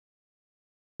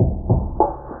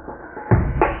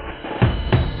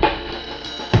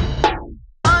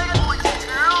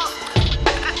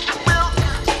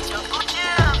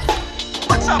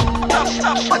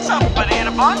up,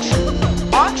 Banana Bunch?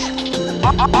 Bunch?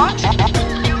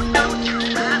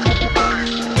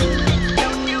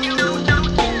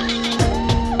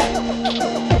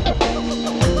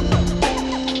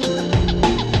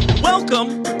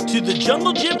 Welcome to the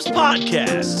Jungle Gyms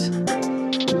podcast.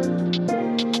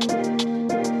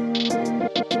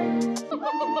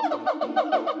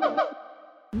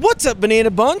 What's up, Banana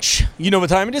Bunch? You know what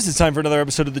time it is. It's time for another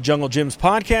episode of the Jungle Gyms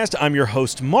podcast. I'm your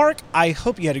host, Mark. I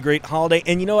hope you had a great holiday.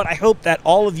 And you know what? I hope that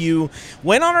all of you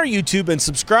went on our YouTube and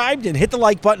subscribed and hit the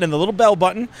like button and the little bell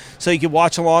button so you could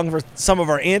watch along for some of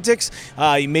our antics.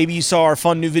 Maybe you saw our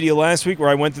fun new video last week where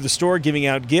I went through the store giving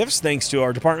out gifts thanks to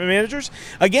our department managers.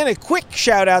 Again, a quick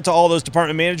shout out to all those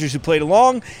department managers who played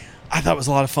along. I thought it was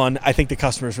a lot of fun. I think the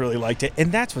customers really liked it.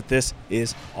 And that's what this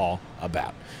is all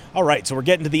about. All right, so we're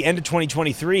getting to the end of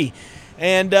 2023,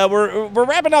 and we're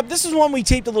wrapping up. This is one we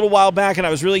taped a little while back, and I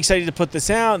was really excited to put this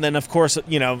out. And then, of course,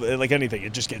 you know, like anything,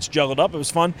 it just gets juggled up. It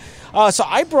was fun. So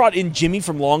I brought in Jimmy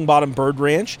from Long Bottom Bird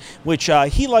Ranch, which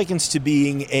he likens to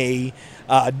being a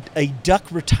duck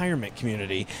retirement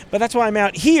community. But that's why I'm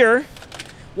out here,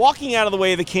 walking out of the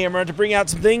way of the camera to bring out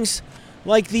some things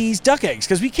like these duck eggs,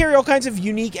 because we carry all kinds of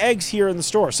unique eggs here in the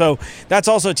store. So that's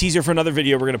also a teaser for another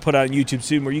video we're going to put out on YouTube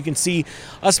soon, where you can see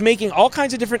us making all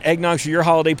kinds of different eggnogs for your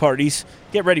holiday parties.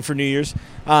 Get ready for New Year's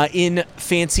in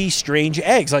fancy, strange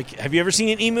eggs. Like, have you ever seen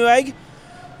an emu egg?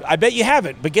 I bet you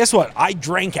haven't, but guess what? I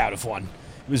drank out of one.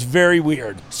 It was very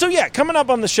weird. So yeah, coming up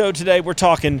on the show today, we're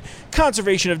talking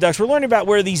conservation of ducks. We're learning about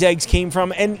where these eggs came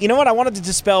from. And you know what? I wanted to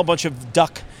dispel a bunch of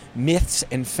duck myths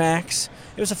and facts.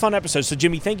 It was a fun episode. So,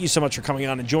 Jimmy, thank you so much for coming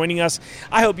on and joining us.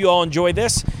 I hope you all enjoyed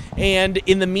this. And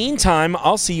in the meantime,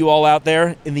 I'll see you all out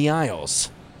there in the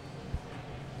aisles.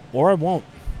 Or I won't.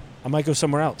 I might go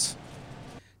somewhere else.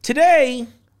 Today,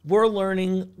 we're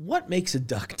learning what makes a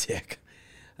duck tick.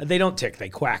 They don't tick. They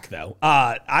quack, though.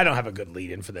 I don't have a good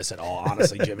lead-in for this at all,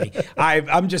 honestly, Jimmy.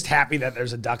 I'm just happy that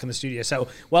there's a duck in the studio. So,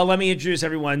 well, let me introduce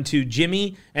everyone to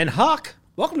Jimmy and Huck.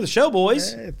 Welcome to the show,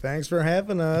 boys. Hey, thanks for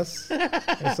having us.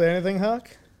 You say anything, Huck?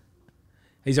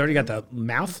 He's already got the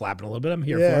mouth flapping a little bit. I'm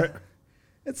here for it.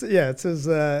 It's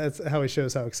how he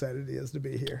shows how excited he is to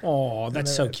be here. Oh,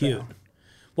 that's so cute.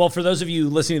 Well, for those of you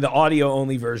listening to the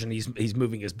audio-only version, he's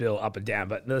moving his bill up and down,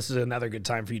 but this is another good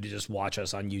time for you to just watch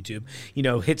us on YouTube. You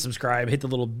know, hit subscribe, hit the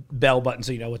little bell button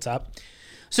so you know what's up.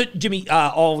 So, Jimmy,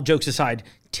 all jokes aside,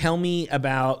 tell me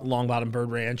about Long Bottom Bird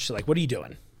Ranch. Like, what are you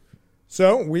doing?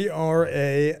 So we are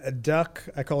a duck,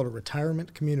 I call it a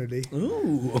retirement community.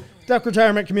 Ooh. Duck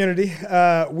retirement community.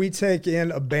 We take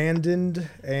in abandoned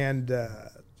and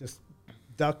just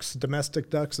ducks, domestic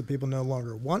ducks that people no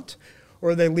longer want,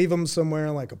 or they leave them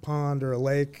somewhere like a pond or a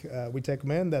lake. We take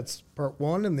them in. That's part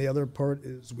one. And the other part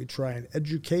is we try and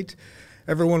educate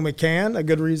everyone we can. A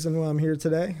good reason why I'm here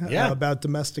today about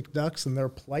domestic ducks and their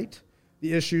plight,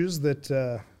 the issues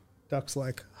that ducks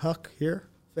like Huck here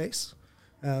face.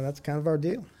 That's kind of our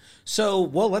deal. So,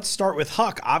 well, let's start with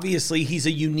Huck. Obviously, he's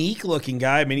a unique-looking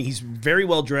guy. I mean, he's very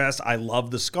well-dressed. I love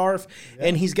the scarf,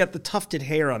 and he's got the tufted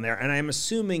hair on there. And I'm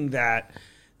assuming that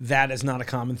is not a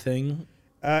common thing.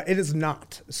 It is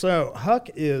not. So, Huck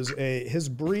his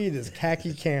breed is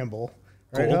Khaki Campbell.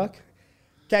 Right, cool. Huck?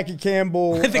 Khaki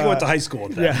Campbell. I think I went to high school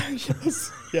with that.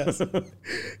 Yeah, yes.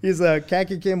 He's a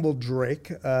Khaki Campbell Drake,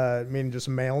 meaning just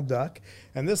male duck.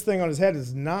 And this thing on his head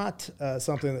is not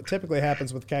something that typically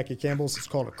happens with Khaki Campbells. It's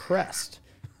called a crest.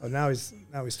 Oh, now he's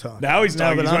talking. Now he's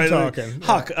talking. Now that I'm talking.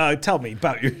 Huck, tell me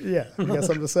about your... Yeah, you got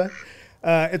something to say?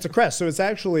 It's a crest, so it's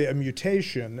actually a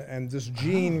mutation, and this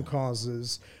gene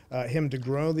causes him to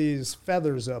grow these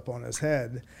feathers up on his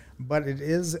head. But it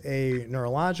is a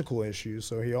neurological issue,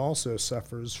 so he also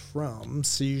suffers from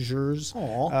seizures,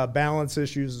 balance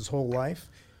issues his whole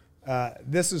life.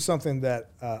 This is something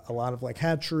that a lot of like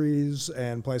hatcheries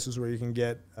and places where you can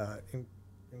get, in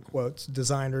quotes,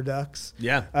 designer ducks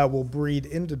will breed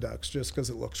into ducks just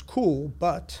because it looks cool,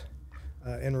 but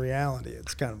in reality,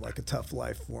 it's kind of like a tough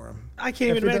life for him. I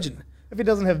can't even imagine. If he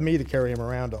doesn't have me to carry him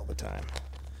around all the time.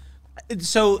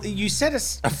 So you said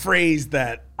a phrase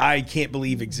that I can't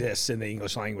believe exists in the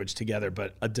English language together,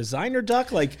 but a designer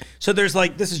duck? Like, so there's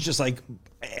like, this is just like,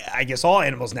 I guess all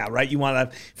animals now, right? You want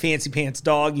a fancy pants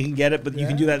dog, you can get it, but you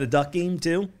can do that in the duck game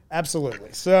too?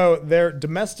 Absolutely. So they're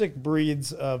domestic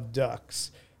breeds of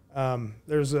ducks.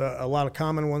 There's a lot of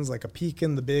common ones like a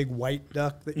pekin, the big white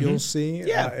duck that you'll see.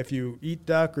 If you eat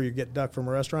duck or you get duck from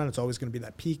a restaurant, it's always going to be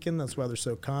that pekin. That's why they're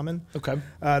so common. Okay.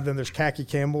 Then there's Khaki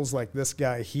Campbells like this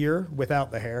guy here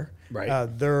without the hair. Right.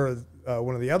 They're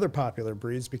one of the other popular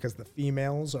breeds because the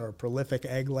females are prolific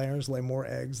egg layers, lay more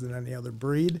eggs than any other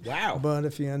breed. Wow. But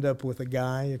if you end up with a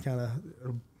guy, you kind of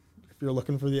If you're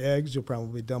looking for the eggs, you'll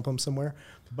probably dump them somewhere.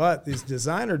 But these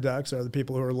designer ducks are the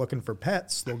people who are looking for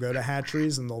pets. They'll go to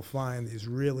hatcheries and they'll find these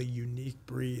really unique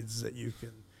breeds that you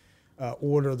can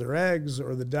order their eggs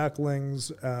or the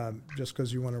ducklings just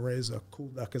because you want to raise a cool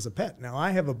duck as a pet. Now, I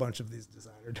have a bunch of these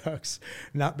designer ducks,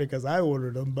 not because I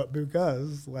ordered them, but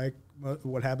because, like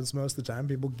what happens most of the time,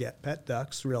 people get pet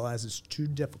ducks, realize it's too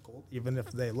difficult, even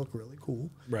if they look really cool,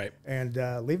 right, and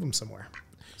leave them somewhere.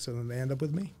 So then they end up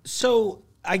with me. So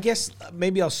I guess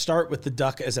maybe I'll start with the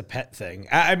duck as a pet thing.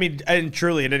 I mean, and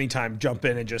truly at any time jump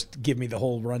in and just give me the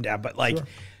whole rundown, but like, sure.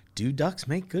 Do ducks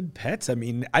make good pets? I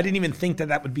mean, I didn't even think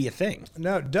that would be a thing.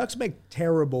 No, ducks make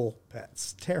terrible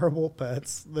pets. Terrible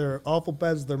pets. They're awful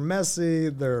pets. They're messy.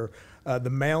 They're the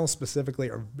males specifically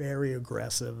are very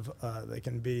aggressive. They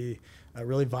can be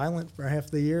really violent for half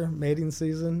the year, mating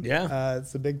season. Yeah.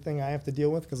 It's a big thing I have to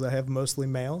deal with because I have mostly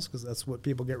males because that's what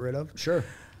people get rid of. Sure.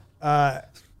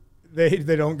 They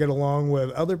don't get along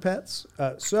with other pets.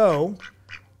 So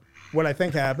what I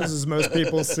think happens is most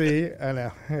people see, I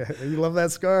know, you love that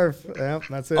scarf. Yeah,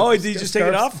 that's it. Oh, did you just take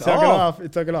it off? Took it off.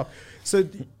 It took it off. So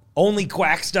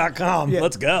onlyquacks.com. Yeah,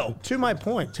 let's go. To my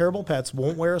point, terrible pets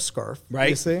won't wear a scarf. Right.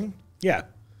 You see? Yeah.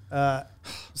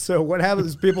 So what happens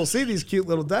is people see these cute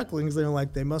little ducklings. They're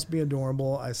like, they must be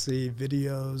adorable. I see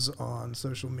videos on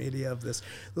social media of this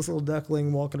little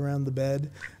duckling walking around the bed.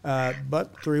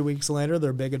 But 3 weeks later,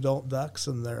 they're big adult ducks,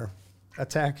 and they're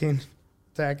attacking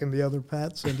the other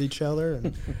pets and each other.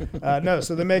 And no,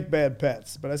 so they make bad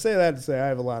pets. But I say that to say I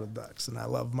have a lot of ducks, and I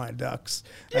love my ducks.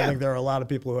 Yeah. I think there are a lot of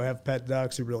people who have pet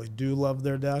ducks who really do love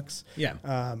their ducks, yeah,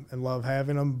 and love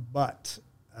having them. But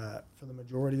for the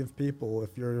majority of people,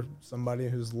 if you're somebody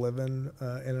who's living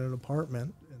in an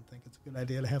apartment and think it's a good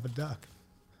idea to have a duck,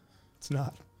 it's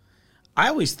not. I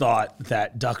always thought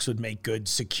that ducks would make good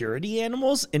security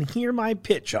animals, and hear my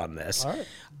pitch on this. All right.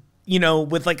 You know,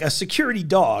 with like a security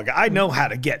dog, I know how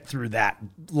to get through that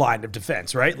line of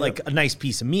defense, right? Yep. Like a nice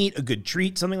piece of meat, a good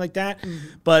treat, something like that. Mm-hmm.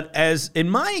 But as in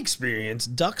my experience,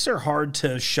 ducks are hard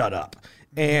to shut up.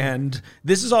 And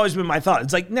this has always been my thought.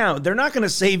 It's like, no, they're not going to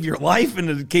save your life in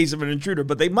the case of an intruder,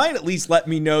 but they might at least let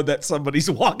me know that somebody's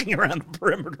walking around the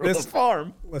perimeter of the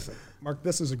farm. Listen, Mark,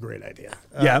 this is a great idea.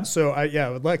 Yeah. So I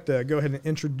would like to go ahead and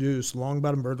introduce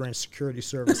Longbottom Bird Ranch Security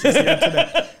Services here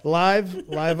today.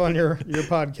 Live on your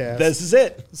podcast. This is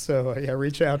it. So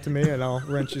reach out to me and I'll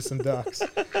rent you some ducks.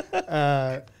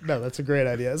 No, that's a great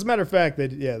idea. As a matter of fact,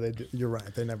 you're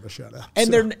right. They never shut up.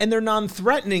 And they're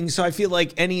non-threatening, so I feel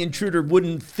like any intruder wouldn't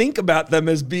think about them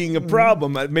as being a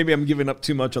problem. Maybe I'm giving up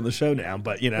too much on the show now,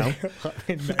 but I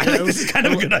think this is kind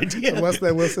of a good idea. Unless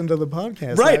they listen to the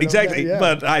podcast. Right, exactly. Yeah.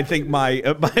 But I think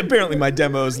apparently my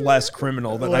demo is less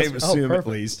criminal than I assume, at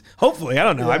least. Hopefully, I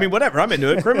don't know. Yeah. I mean, whatever. I'm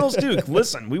into it. Criminals do.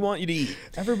 Listen, we want you to eat.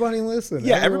 Everybody listen.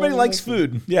 Yeah, everybody likes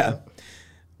food. Yeah.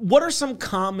 What are some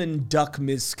common duck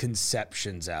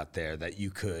misconceptions out there that you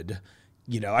could,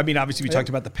 I mean, obviously we talked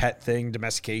about the pet thing,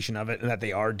 domestication of it, and that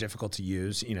they are difficult to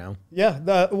use, Yeah,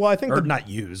 I think... Or not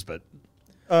use, but...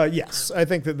 yes, I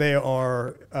think that they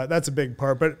are, that's a big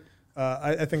part, but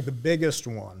I think the biggest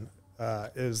one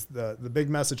is the big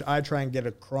message I try and get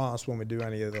across when we do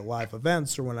any of the live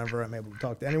events or whenever I'm able to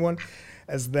talk to anyone,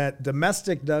 is that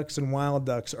domestic ducks and wild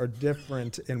ducks are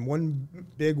different in one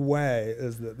big way,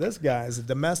 is that this guy is a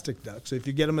domestic duck. So if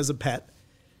you get him as a pet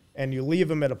and you leave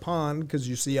him at a pond because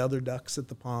you see other ducks at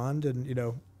the pond and,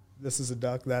 this is a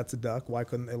duck, that's a duck, why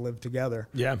couldn't they live together?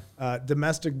 Yeah.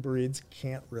 Domestic breeds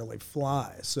can't really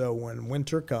fly. So when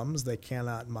winter comes, they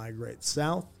cannot migrate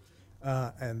south.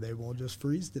 And they will just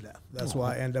freeze to death. That's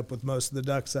why I end up with most of the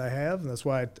ducks I have, and that's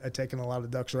why I've taken a lot of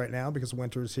ducks right now because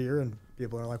winter's here, and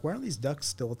people are like, why are these ducks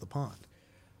still at the pond?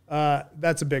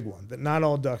 That's a big one, that not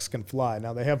all ducks can fly.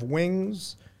 Now, they have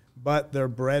wings, but they're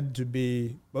bred to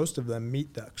be, most of them,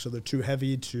 meat ducks, so they're too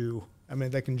heavy to,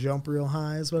 they can jump real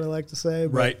high is what I like to say,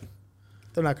 but right.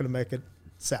 They're not going to make it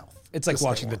south. It's like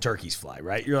watching the turkeys fly,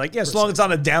 right? You're like, as long as it's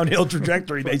on a downhill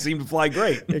trajectory, they seem to fly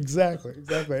great. Exactly.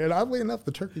 And oddly enough,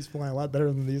 the turkeys fly a lot better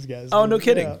than these guys. Oh, no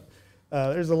kidding.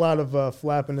 Yeah. There's a lot of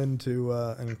flapping into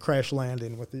and crash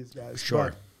landing with these guys.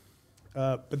 Sure.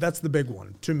 But that's the big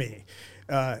one to me,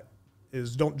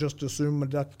 is don't just assume a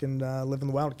duck can live in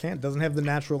the wild. It can't. It doesn't have the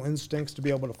natural instincts to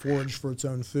be able to forage for its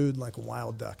own food like a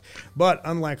wild duck. But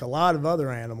unlike a lot of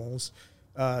other animals,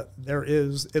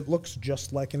 it looks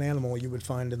just like an animal you would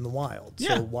find in the wild.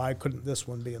 Yeah. So why couldn't this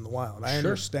one be in the wild? I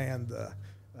understand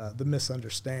the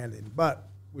misunderstanding, but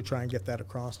we try and get that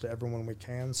across to everyone we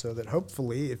can so that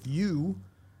hopefully if you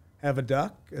have a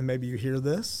duck and maybe you hear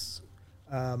this,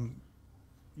 to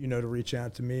reach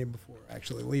out to me before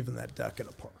actually leaving that duck in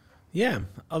a park. Yeah.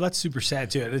 Oh, that's super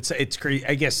sad too. It's great.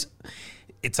 I guess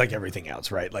it's like everything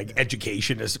else, right? Like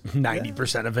education is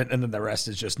 90% of it, and then the rest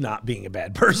is just not being a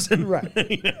bad person. Right.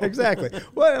 You know? Exactly.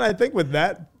 Well, and I think with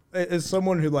that, as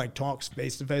someone who like talks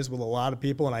face to face with a lot of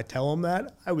people, and I tell them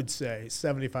that, I would say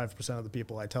 75% of the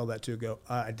people I tell that to go,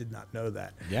 I did not know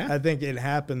that. Yeah. I think it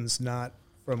happens not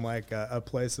from like a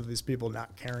place of these people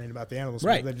not caring about the animals,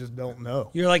 Right. They just don't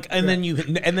know. You're like, and then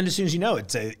as soon as you know,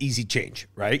 it's an easy change,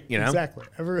 right? You know? Exactly.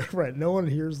 Right. No one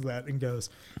hears that and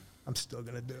goes, I'm still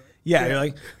gonna do it. Yeah, you're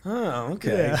like, oh,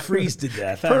 okay. Yeah. Freeze to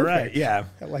death. All Perfect. right. Yeah.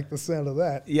 I like the sound of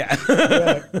that. Yeah.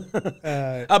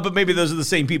 Yeah. But maybe those are the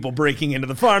same people breaking into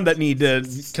the farm that need to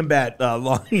combat,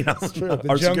 True.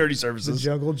 our security services. The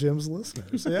Jungle Jim's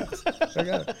listeners. Yeah. I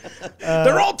got it.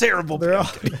 They're all terrible. They're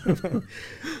all.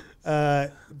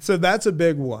 So that's a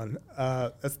big one.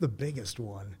 That's the biggest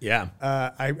one. Yeah.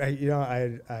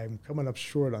 I'm coming up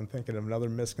short on thinking of another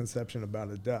misconception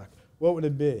about a duck. What would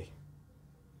it be?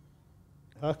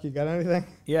 Huck, you got anything?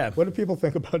 Yeah. What do people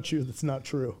think about you that's not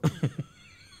true?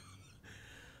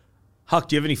 Huck,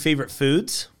 do you have any favorite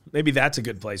foods? Maybe that's a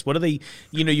good place. What are they?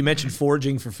 You mentioned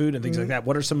foraging for food and things like that.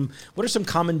 What are some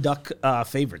common duck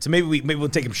favorites? And maybe we'll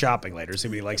take him shopping later. See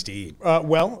what he likes to eat.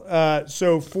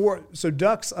 So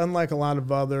ducks, unlike a lot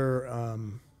of other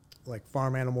like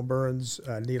farm animal birds,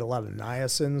 need a lot of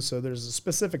niacin. So there's a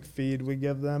specific feed we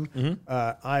give them.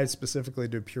 I specifically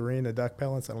do Purina duck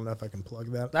pellets. I don't know if I can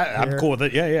plug that. I'm cool with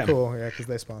it. Yeah. Cool, yeah, because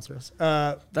they sponsor us.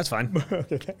 That's fine.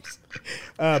 Okay, thanks.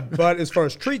 But as far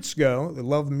as treats go, they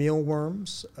love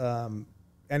mealworms,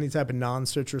 any type of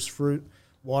non-citrus fruit.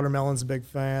 Watermelon's a big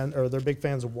fan, or they're big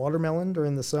fans of watermelon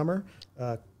during the summer.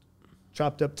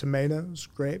 Chopped up tomatoes,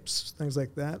 grapes, things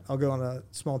like that. I'll go on a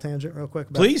small tangent real quick.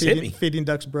 About Please hit me. Feeding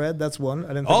ducks bread. That's one.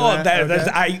 I didn't think of that.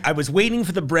 Okay. I was waiting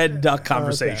for the bread duck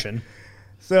conversation. Okay.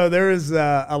 So there is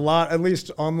a lot, at least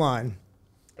online,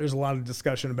 there's a lot of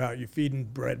discussion about you feeding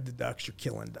bread to ducks, you're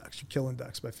killing ducks. You're killing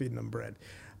ducks by feeding them bread.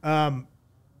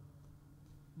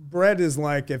 Bread is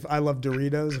like, if I love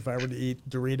Doritos, if I were to eat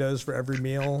Doritos for every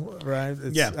meal, right?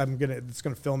 It's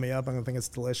gonna fill me up. I'm gonna think it's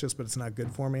delicious, but it's not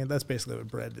good for me. And that's basically what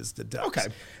bread is to ducks. Okay.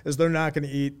 Is they're not gonna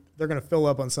eat, they're gonna fill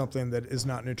up on something that is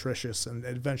not nutritious, and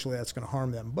eventually that's gonna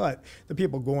harm them. But the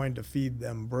people going to feed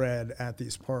them bread at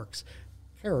these parks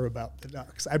care about the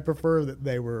ducks. I prefer that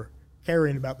they were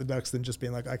caring about the ducks than just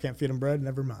being like, I can't feed them bread,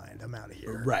 never mind, I'm out of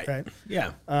here. Right.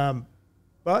 Yeah.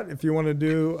 But if you want to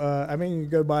do, you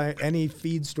go buy any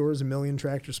feed stores, a million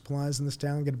Tractor Supplies in this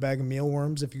town, get a bag of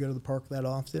mealworms if you go to the park that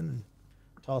often, and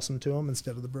toss them to them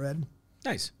instead of the bread.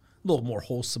 Nice. A little more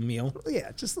wholesome meal.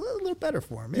 Yeah, just a little better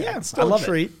for them. Yeah, still I love a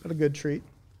treat, but a good treat.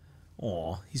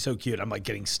 Oh, he's so cute. I'm like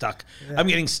getting stuck. Yeah. I'm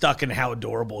getting stuck in how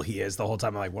adorable he is the whole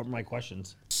time. I'm like, what are my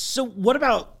questions? So what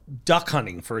about duck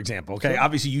hunting, for example? Okay, sure.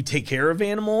 Obviously you take care of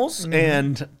animals,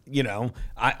 and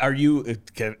are you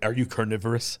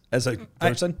carnivorous as a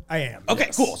person? I am. Okay,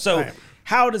 yes. Cool. So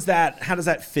how does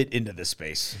that fit into this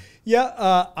space?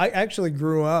 Yeah, I actually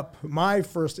grew up. My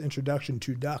first introduction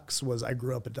to ducks was I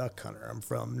grew up a duck hunter. I'm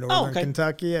from northern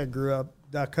Kentucky. I grew up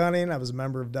duck hunting. I was a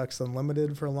member of Ducks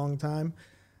Unlimited for a long time.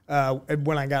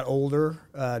 When I got older,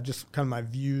 just kind of my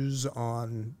views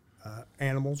on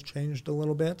animals changed a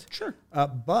little bit. Sure.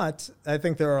 But I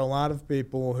think there are a lot of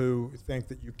people who think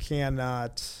that you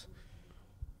cannot,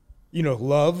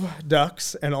 love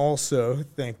ducks and also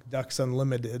think Ducks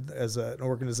Unlimited as an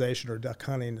organization or duck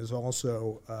hunting is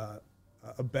also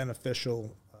a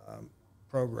beneficial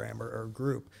program or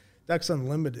group. Ducks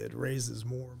Unlimited raises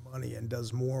more money and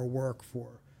does more work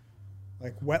for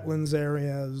like wetlands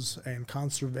areas and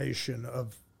conservation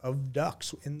of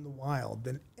ducks in the wild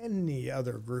than any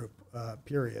other group,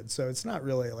 period. So it's not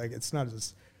really it's not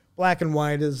as black and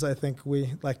white as I think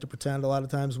we like to pretend. A lot of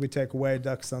times we take away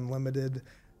Ducks Unlimited,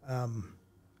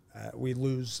 we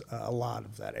lose a lot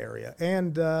of that area.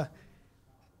 And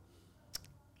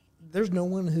there's no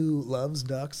one who loves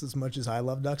ducks as much as I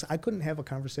love ducks. I couldn't have a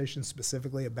conversation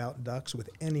specifically about ducks with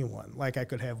anyone like I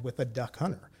could have with a duck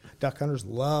hunter. Duck hunters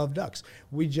love ducks.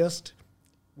 We just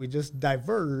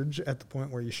diverge at the point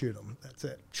where you shoot them. That's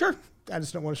it. Sure. I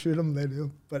just don't want to shoot them. They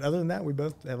do. But other than that, we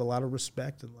both have a lot of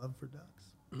respect and love for ducks.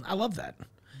 I love that.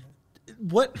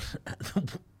 What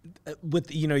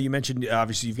with you mentioned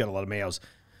obviously you've got a lot of males.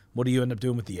 What do you end up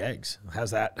doing with the eggs?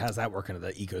 How's that work into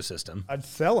the ecosystem? I'd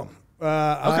sell them.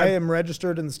 I am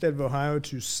registered in the state of Ohio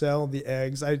to sell the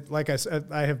eggs. Like I said,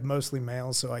 I have mostly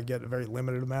males, so I get a very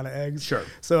limited amount of eggs. Sure.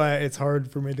 So it's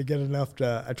hard for me to get enough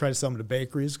I try to sell them to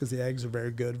bakeries because the eggs are very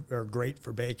good or great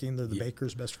for baking. They're the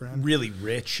baker's best friend. Really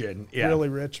rich and really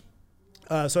rich.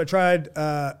 So I tried,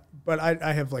 but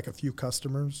I have like a few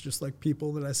customers, just like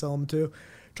people that I sell them to.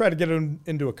 try to get them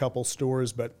into a couple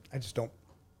stores, but I just don't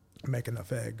make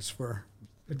enough eggs for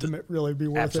it to really be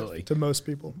worth it to most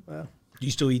people. Do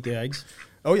you still eat the eggs?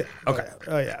 Oh yeah. Okay.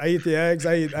 Oh yeah. I eat the eggs.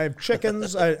 I have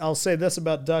chickens. I'll say this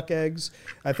about duck eggs.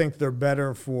 I think they're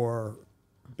better for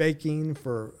baking,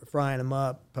 for frying them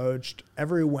up, poached,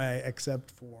 every way except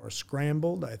for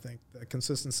scrambled. I think the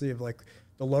consistency of like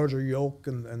the larger yolk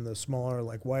and the smaller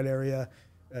like white area,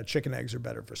 chicken eggs are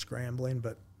better for scrambling.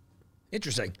 But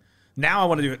interesting. Now I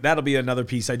want to do it. That'll be another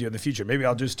piece I do in the future. Maybe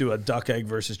I'll just do a duck egg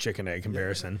versus chicken egg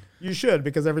comparison. You should,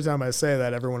 because every time I say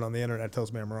that, everyone on the internet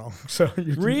tells me I'm wrong. So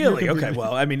really? Okay.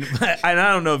 Well, I mean, and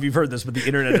I don't know if you've heard this, but the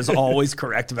internet is always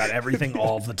correct about everything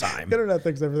all the time. The internet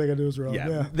thinks everything I do is wrong.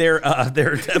 Yeah. Their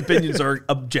opinions are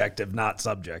objective, not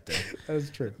subjective. That is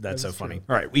true. That's so funny.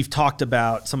 All right. We've talked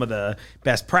about some of the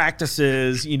best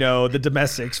practices, the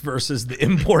domestics versus the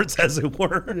imports, as it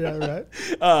were. Yeah,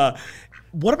 right.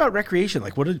 What about recreation?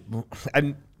 Like, what do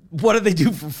they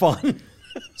do for fun?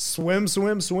 Swim.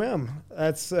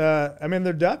 That's,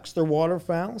 they're ducks. They're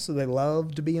waterfowl, so they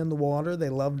love to be in the water. They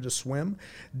love to swim.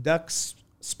 Ducks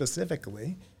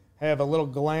specifically have a little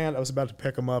gland. I was about to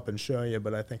pick them up and show you,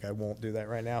 but I think I won't do that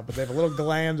right now. But they have a little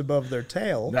gland above their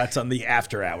tail. That's on the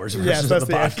after hours version yes, that's of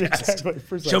the podcast.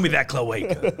 Exactly. Show me that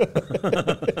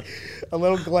cloaca. A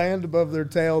little gland above their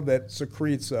tail that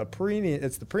secretes preening.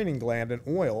 It's the preening gland and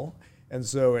oil. And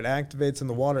so it activates in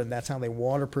the water, and that's how they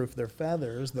waterproof their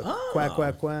feathers. The quack,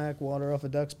 quack, quack, water off a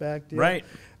duck's back. Deal. Right.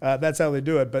 That's how they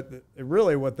do it. But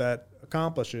really what that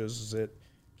accomplishes is it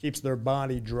keeps their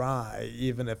body dry,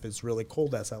 even if it's really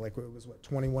cold outside. Like it was,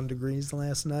 21 degrees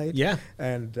last night? Yeah.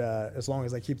 And as long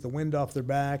as they keep the wind off their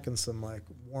back and some like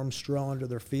warm straw under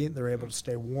their feet, they're able to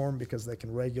stay warm because they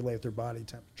can regulate their body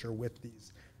temperature with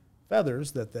these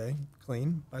feathers that they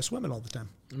clean by swimming all the time.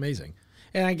 Amazing.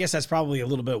 And I guess that's probably a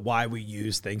little bit why we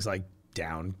use things like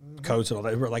down coats and all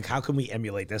that. We're like, how can we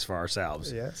emulate this for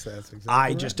ourselves? Yes, that's exactly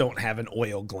I just don't have an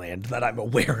oil gland that I'm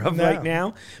aware of right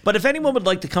now. But if anyone would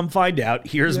like to come find out,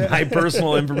 here's my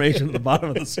personal information at the bottom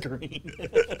of the screen.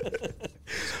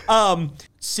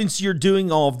 Since you're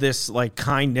doing all of this like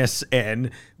kindness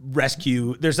and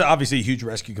rescue, there's obviously a huge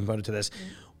rescue component to this.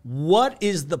 What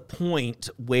is the point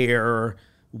where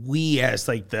we as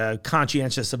like the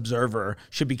conscientious observer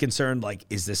should be concerned, like,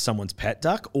 is this someone's pet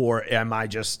duck or am I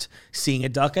just seeing a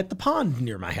duck at the pond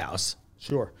near my house?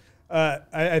 Sure.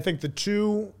 I think the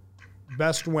two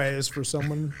best ways for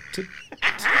someone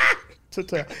to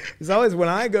tell is always when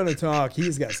I go to talk,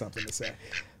 he's got something to say.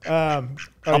 I'll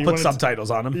put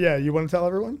subtitles on him. Yeah. You want to tell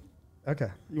everyone? Okay.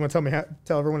 You want to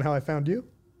tell everyone how I found you?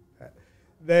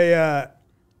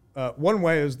 One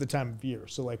way is the time of year.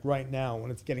 So like right now when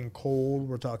it's getting cold,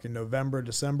 we're talking November,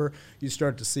 December, you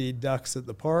start to see ducks at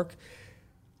the park.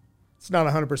 It's not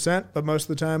 100%, but most of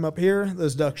the time up here,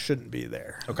 those ducks shouldn't be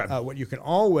there. Okay. What you can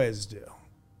always do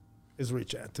is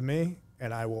reach out to me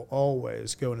and I will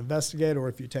always go and investigate. Or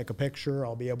if you take a picture,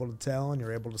 I'll be able to tell and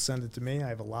you're able to send it to me. I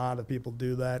have a lot of people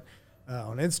do that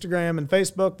on Instagram and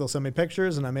Facebook. They'll send me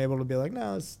pictures and I'm able to be like,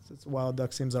 no, it's a wild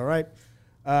duck, seems all right.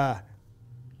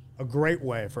 A great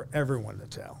way for everyone to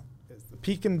tell is the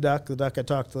Pekin duck, the duck I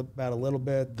talked about a little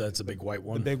bit. That's a big white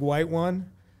one. The big white one,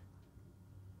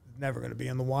 never going to be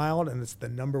in the wild, and it's the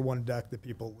number one duck that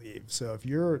people leave. So if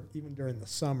you're, even during the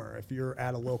summer, if you're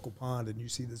at a local pond and you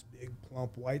see this big,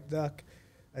 plump white duck,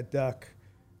 that duck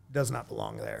does not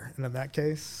belong there. And in that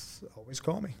case, always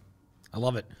call me. I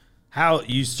love it. How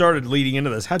you started leading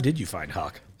into this, how did you find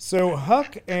Huck? So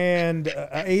Huck and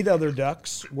 8 other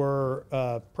ducks were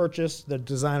purchased, the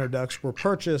designer ducks were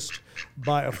purchased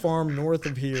by a farm north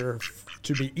of here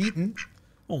to be eaten.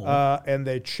 And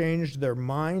they changed their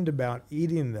mind about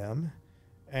eating them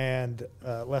and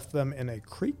left them in a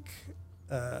creek.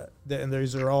 And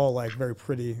these are all like very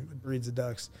pretty breeds of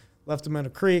ducks. Left them in a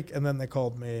creek, and then they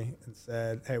called me and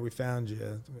said, hey, we found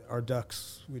you. Our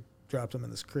ducks, we dropped them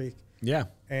in this creek. Yeah.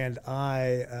 And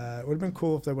it would have been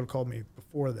cool if they would have called me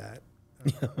before that.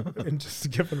 And just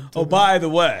given them to me. By the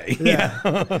way. Yeah.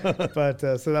 But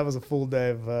so that was a full day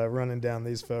of running down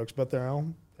these folks. But they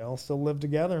all still live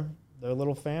together. They're a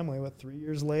little family. 3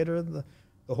 years later, the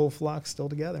whole flock's still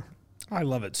together. I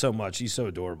love it so much. He's so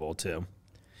adorable, too.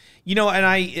 And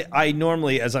I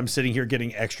normally, as I'm sitting here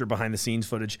getting extra behind the scenes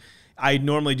footage, I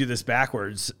normally do this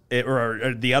backwards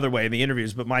or the other way in the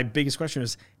interviews. But my biggest question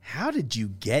is, how did you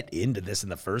get into this in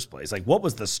the first place? Like, what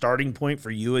was the starting point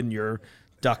for you and your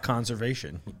duck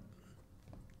conservation?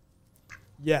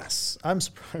 Yes, I'm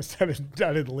surprised I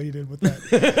didn't lead in with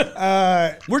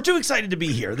that. We're too excited to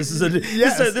be here. This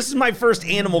is my first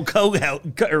animal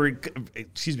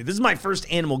this is my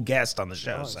first animal guest on the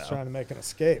show. I was trying to make an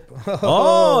escape.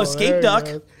 Escape duck.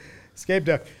 Escape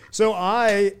duck. So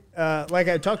I, like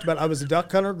I talked about, I was a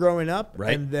duck hunter growing up,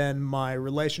 Right. and then my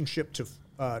relationship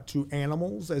to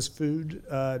animals as food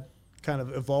kind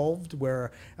of evolved.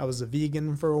 Where I was a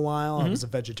vegan for a while, I was a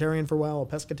vegetarian for a while, a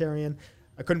pescatarian.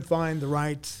 I couldn't find the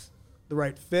right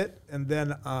fit, and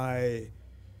then I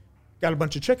got a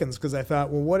bunch of chickens because I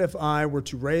thought, well, what if I were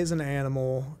to raise an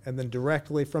animal and then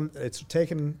directly from it's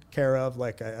taken care of,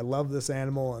 like I love this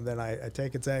animal, and then I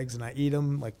take its eggs and I eat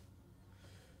them, like.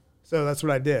 So that's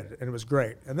what I did, and it was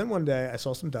great. And then one day I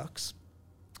saw some ducks,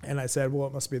 and I said, well,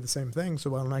 it must be the same thing,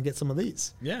 so why don't I get some of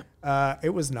these? Yeah.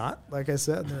 It was not, like I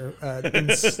said, they're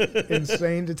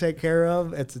insane to take care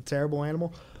of. It's a terrible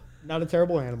animal. Not a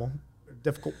terrible animal.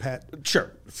 Difficult pet.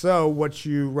 Sure. So what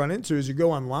you run into is you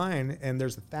go online, and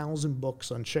there's 1,000 books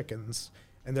on chickens,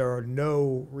 and there are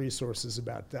no resources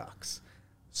about ducks.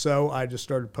 So I just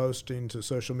started posting to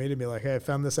social media, be like, hey, I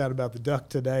found this out about the duck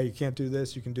today. You can't do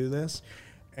this. You can do this.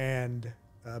 And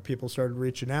people started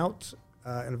reaching out,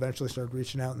 and eventually started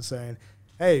reaching out and saying,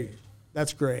 hey,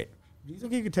 that's great. Do you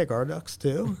think you could take our ducks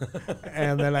too?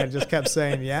 And then I just kept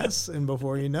saying yes, and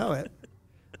before you know it,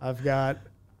 I've got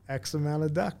X amount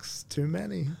of ducks. Too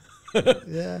many.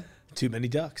 Yeah. Too many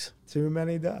ducks. Too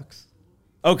many ducks.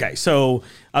 Okay, so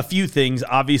a few things.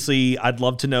 Obviously, I'd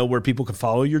love to know where people can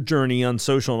follow your journey on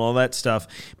social and all that stuff.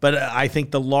 But I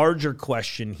think the larger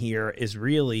question here is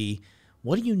really,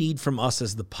 what do you need from us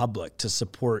as the public to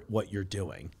support what you're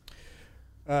doing?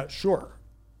 Sure.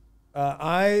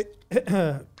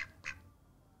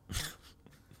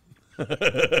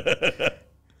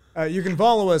 You can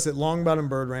follow us at Long Bottom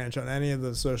Bird Ranch on any of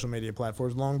the social media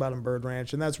platforms, Long Bottom Bird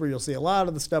Ranch, and that's where you'll see a lot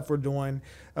of the stuff we're doing.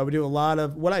 We do a lot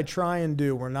of what I try and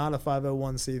do. We're not a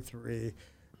 501c3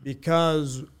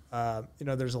 because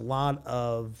there's a lot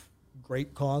of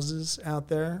great causes out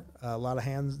there, a lot of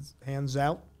hands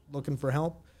out looking for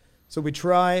help. So we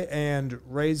try and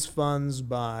raise funds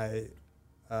by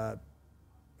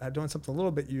doing something a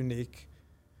little bit unique,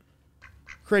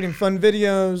 creating fun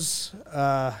videos.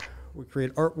 We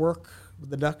create artwork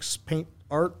with the ducks, paint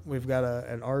art. We've got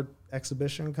an art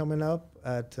exhibition coming up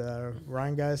at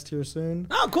Rheingeist here soon.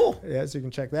 Oh, cool. Yeah, so you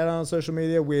can check that out on social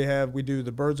media. We do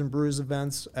the Birds and Brews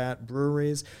events at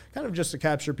breweries, kind of just to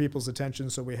capture people's attention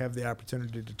so we have the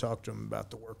opportunity to talk to them about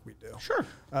the work we do. Sure.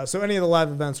 So any of the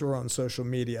live events are on social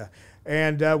media.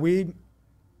 And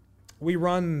we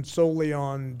run solely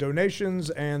on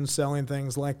donations and selling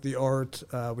things like the art.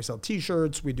 We sell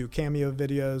T-shirts. We do cameo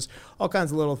videos, all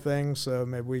kinds of little things. So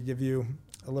maybe we give you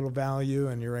a little value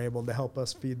and you're able to help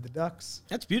us feed the ducks.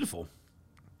 That's beautiful.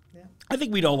 Yeah. I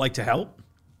think we'd all like to help.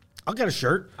 I'll get a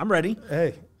shirt. I'm ready.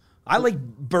 Hey. I like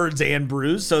Birds and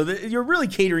Brews, so you're really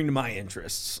catering to my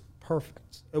interests.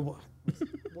 Perfect. We'll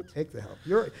take the help.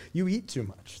 You eat too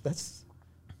much. That's...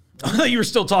 I thought you were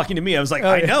still talking to me. I was like,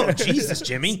 I know. Jesus,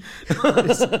 Jimmy.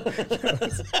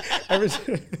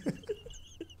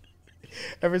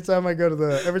 Every time I go to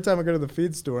the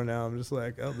feed store now, I'm just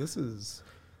like, oh, this is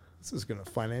going to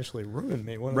financially ruin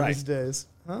me one of these days.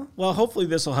 Huh? Well, hopefully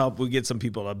this will help. We get some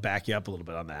people to back you up a little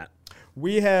bit on that.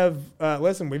 We have,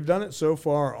 we've done it so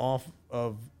far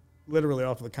literally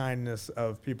off of the kindness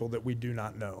of people that we do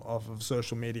not know, off of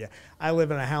social media. I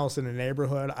live in a house in a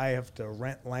neighborhood. I have to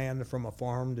rent land from a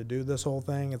farm to do this whole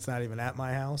thing. It's not even at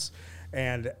my house.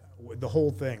 And the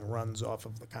whole thing runs off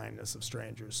of the kindness of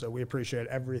strangers. So we appreciate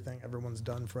everything everyone's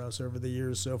done for us over the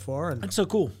years so far. And that's so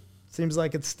cool. Seems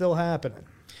like it's still happening.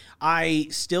 I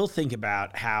still think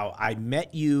about how I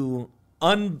met you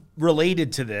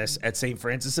unrelated to this at St.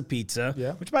 Francis of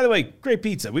Pizza, which, by the way, great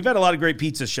pizza. We've had a lot of great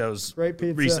pizza shows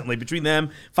recently between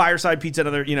them, Fireside Pizza and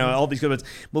other, all these good ones.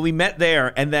 But we met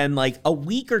there, and then like a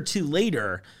week or two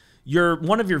later,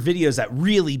 one of your videos that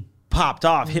really popped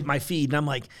off hit my feed, and I'm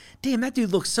like, damn, that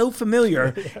dude looks so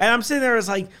familiar. And I'm sitting there, I was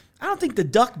like, I don't think the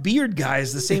duck beard guy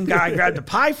is the same guy I grabbed the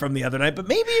pie from the other night, but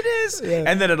maybe it is. Yeah.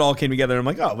 And then it all came together. I'm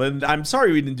like, oh, well, I'm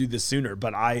sorry we didn't do this sooner,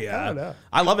 but I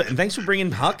love it. And thanks for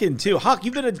bringing Huck in too. Huck,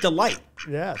 you've been a delight.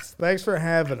 Yes, thanks for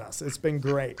having us. It's been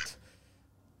great.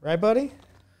 Right, buddy?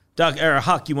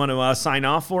 Huck, you want to sign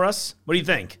off for us? What do you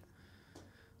think?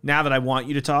 Now that I want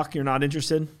you to talk, you're not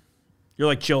interested? You're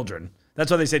like children.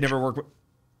 That's why they say never work with...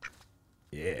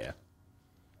 Yeah.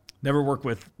 Never work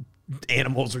with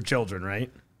animals or children,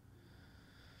 right?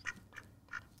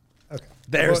 Okay.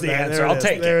 There's the answer. I'll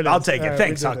take it. I'll take it.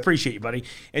 Thanks, Huck. Appreciate you, buddy.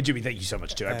 And Jimmy, thank you so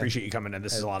much, too. I appreciate you coming in.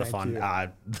 This is a lot of fun.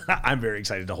 I'm very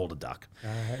excited to hold a duck.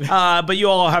 But you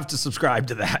all have to subscribe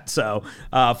to that. So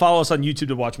follow us on YouTube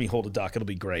to watch me hold a duck. It'll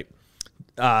be great.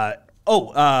 Sorry,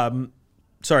 on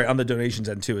the donations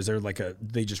end, too, is there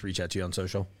they just reach out to you on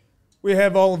social? We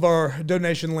have all of our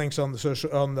donation links on in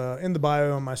the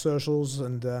bio on my socials,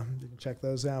 and you can check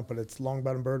those out. But it's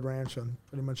Longbottom Bird Ranch on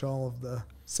pretty much all of the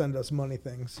send us money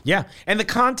things. Yeah, and the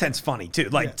content's funny too.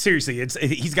 Like seriously,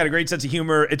 he's got a great sense of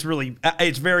humor. It's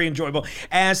very enjoyable.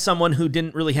 As someone who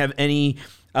didn't really have any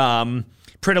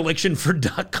predilection for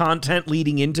duck content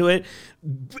leading into it,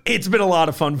 it's been a lot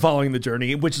of fun following the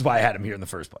journey, which is why I had him here in the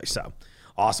first place. So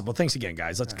awesome. Well, thanks again,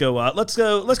 guys. Let's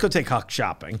go take Huck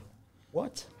shopping.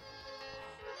 What?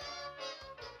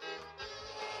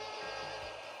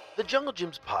 The Jungle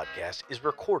Gyms podcast is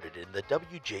recorded in the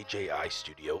WJJI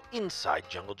studio inside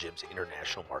Jungle Gyms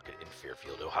International Market in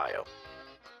Fairfield, Ohio.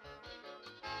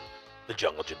 The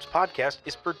Jungle Gyms podcast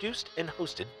is produced and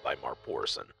hosted by Mark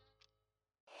Borison.